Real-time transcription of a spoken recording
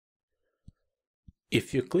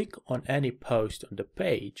If you click on any post on the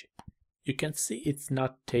page, you can see it's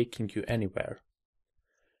not taking you anywhere.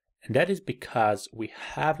 And that is because we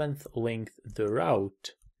haven't linked the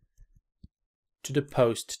route to the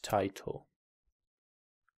post title.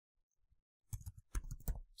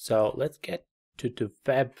 So let's get to the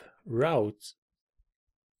web routes,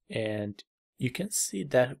 and you can see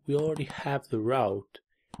that we already have the route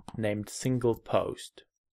named single post.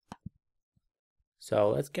 So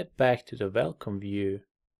let's get back to the welcome view,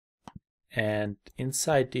 and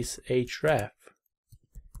inside this href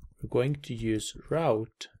we're going to use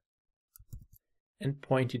route and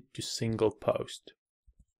point it to single post.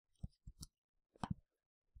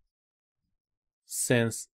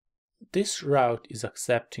 Since this route is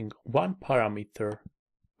accepting one parameter,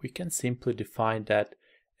 we can simply define that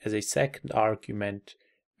as a second argument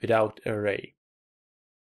without array.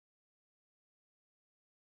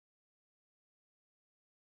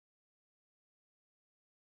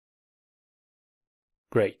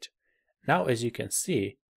 Great. Now as you can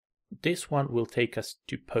see, this one will take us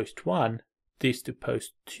to post 1, this to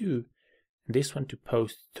post 2, and this one to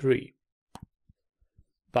post 3.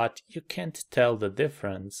 But you can't tell the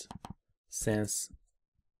difference since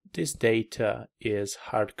this data is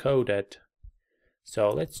hard-coded. So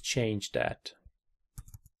let's change that.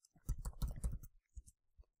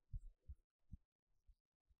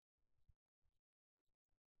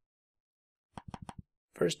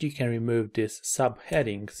 First, you can remove this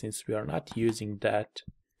subheading since we are not using that.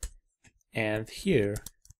 And here,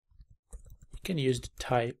 you can use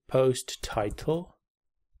the post title.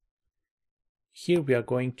 Here we are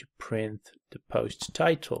going to print the post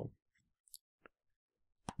title.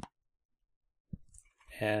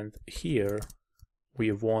 And here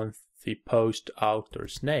we want the post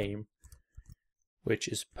author's name, which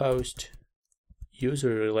is post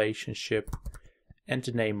user relationship and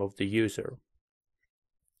the name of the user.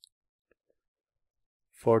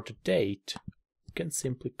 For the date, you can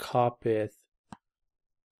simply copy it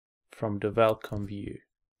from the welcome view.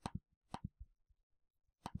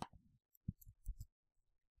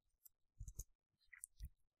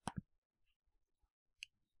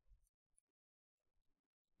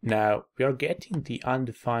 Now we are getting the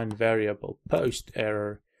undefined variable post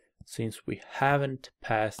error since we haven't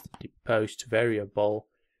passed the post variable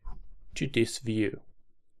to this view.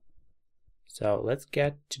 So let's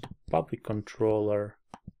get to the public controller,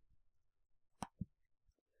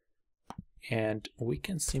 and we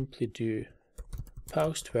can simply do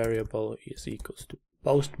post variable is equals to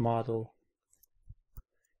post model,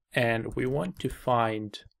 and we want to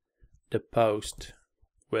find the post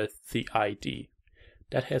with the ID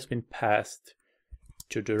that has been passed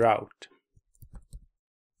to the route,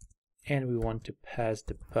 and we want to pass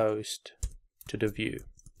the post to the view.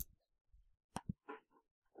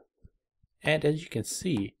 And as you can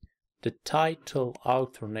see, the title,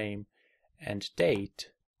 author name, and date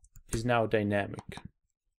is now dynamic.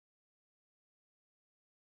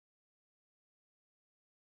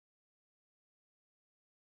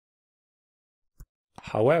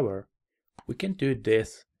 However, we can do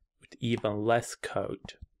this with even less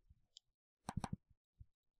code.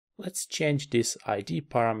 Let's change this ID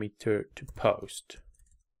parameter to post.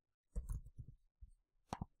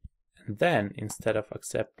 And then instead of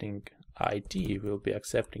accepting ID, we'll be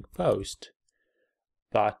accepting post.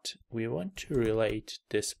 But we want to relate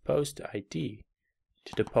this post ID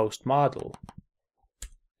to the post model.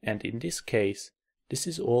 And in this case, this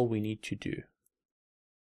is all we need to do.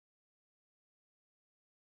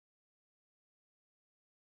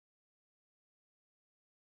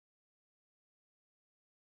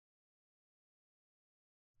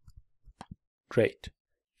 Great.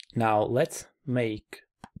 Now let's make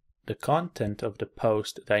the content of the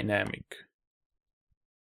post dynamic.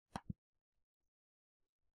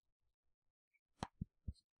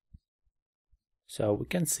 So we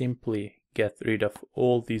can simply get rid of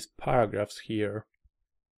all these paragraphs here.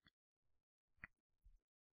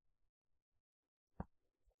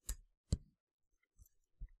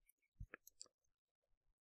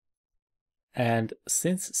 And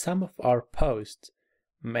since some of our posts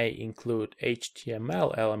may include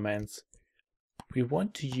HTML elements, we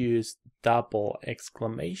want to use double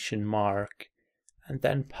exclamation mark and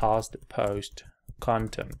then pass the post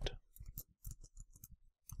content.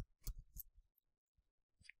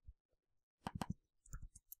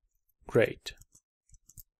 Great.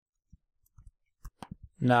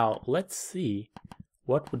 Now let's see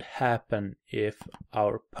what would happen if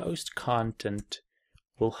our post content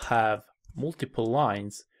will have multiple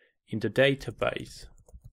lines in the database.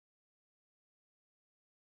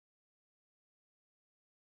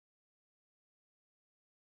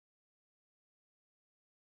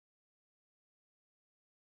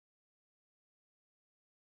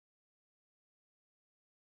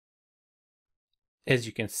 as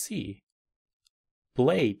you can see,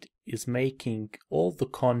 Blade is making all the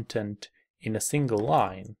content in a single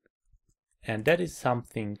line, and that is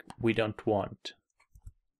something we don't want.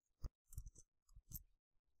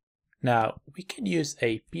 Now we can use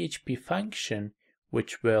a PHP function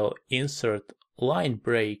which will insert line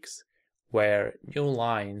breaks where new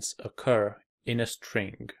lines occur in a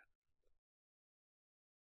string.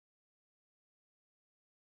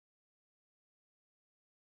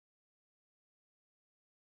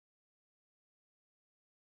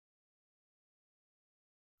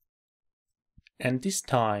 And this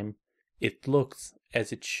time it looks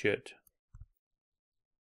as it should.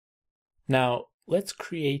 Now let's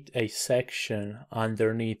create a section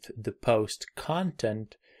underneath the post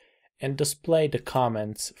content and display the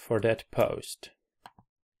comments for that post.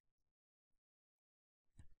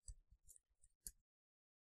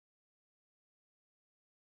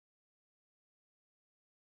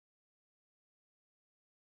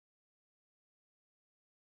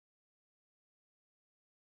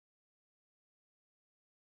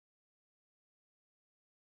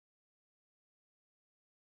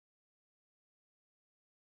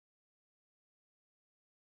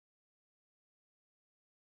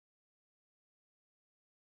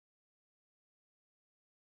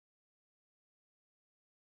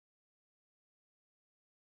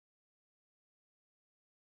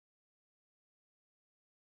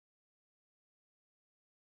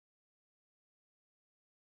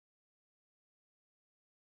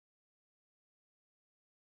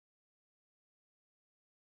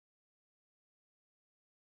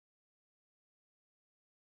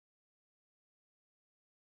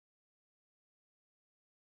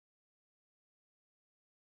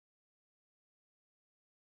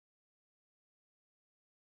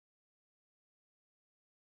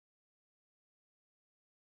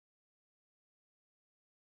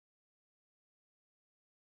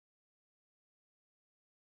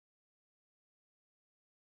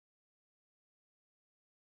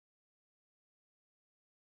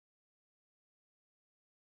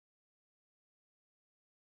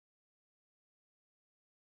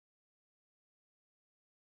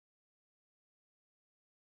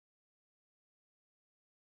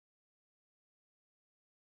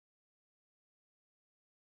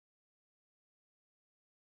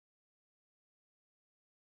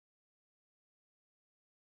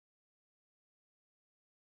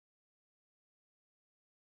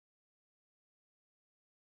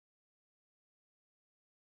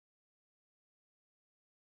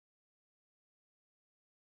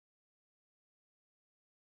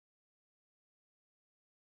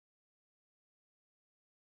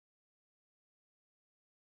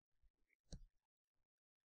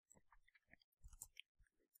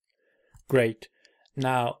 Great.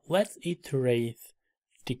 Now let's iterate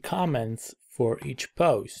the comments for each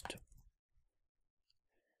post.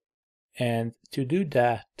 And to do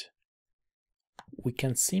that, we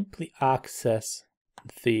can simply access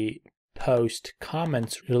the post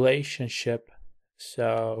comments relationship.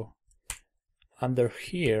 So under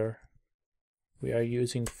here, we are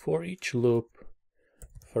using for each loop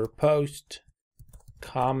for post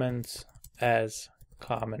comments as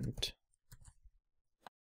comment.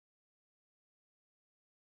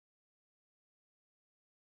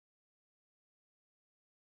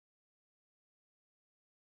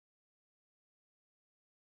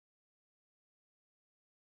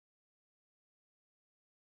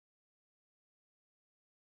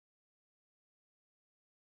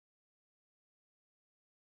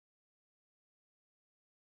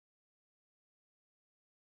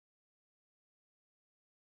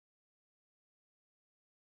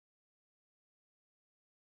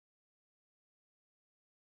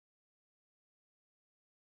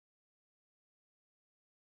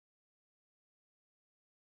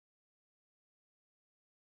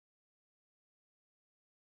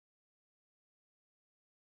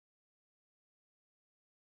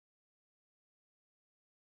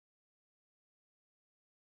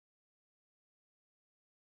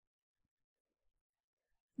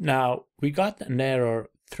 Now we got an error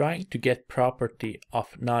trying to get property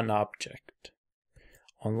of non-object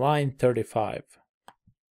on line 35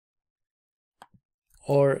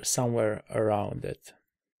 or somewhere around it.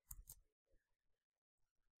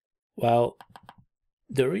 Well,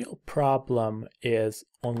 the real problem is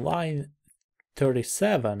on line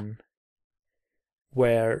 37,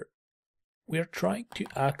 where we're trying to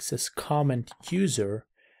access comment user,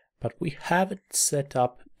 but we haven't set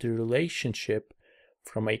up the relationship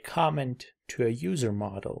from a comment to a user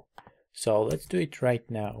model. So let's do it right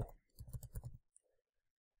now.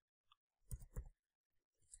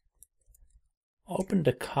 Open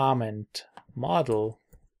the comment model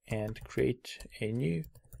and create a new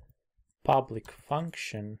public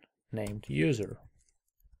function named user.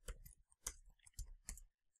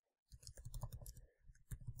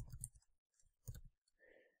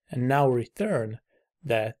 And now return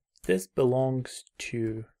that this belongs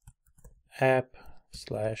to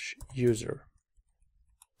app/user.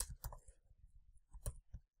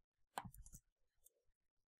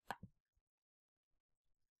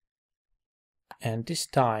 And this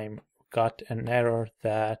time we got an error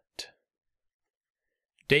that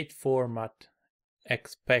date format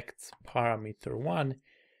expects parameter 1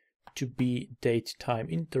 to be datetime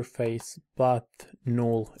interface, but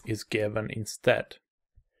null is given instead.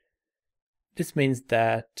 This means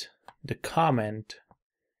that the comment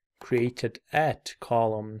created at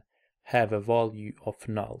column have a value of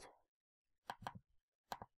null.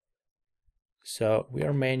 So we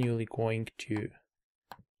are manually going to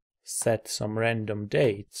set some random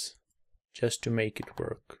dates just to make it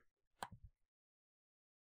work.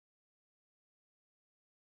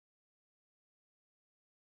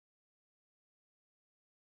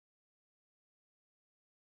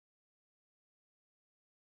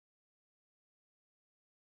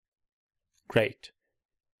 Great.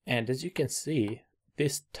 And as you can see,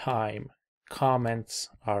 this time comments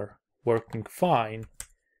are working fine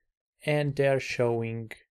and they're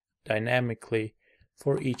showing dynamically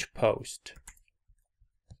for each post.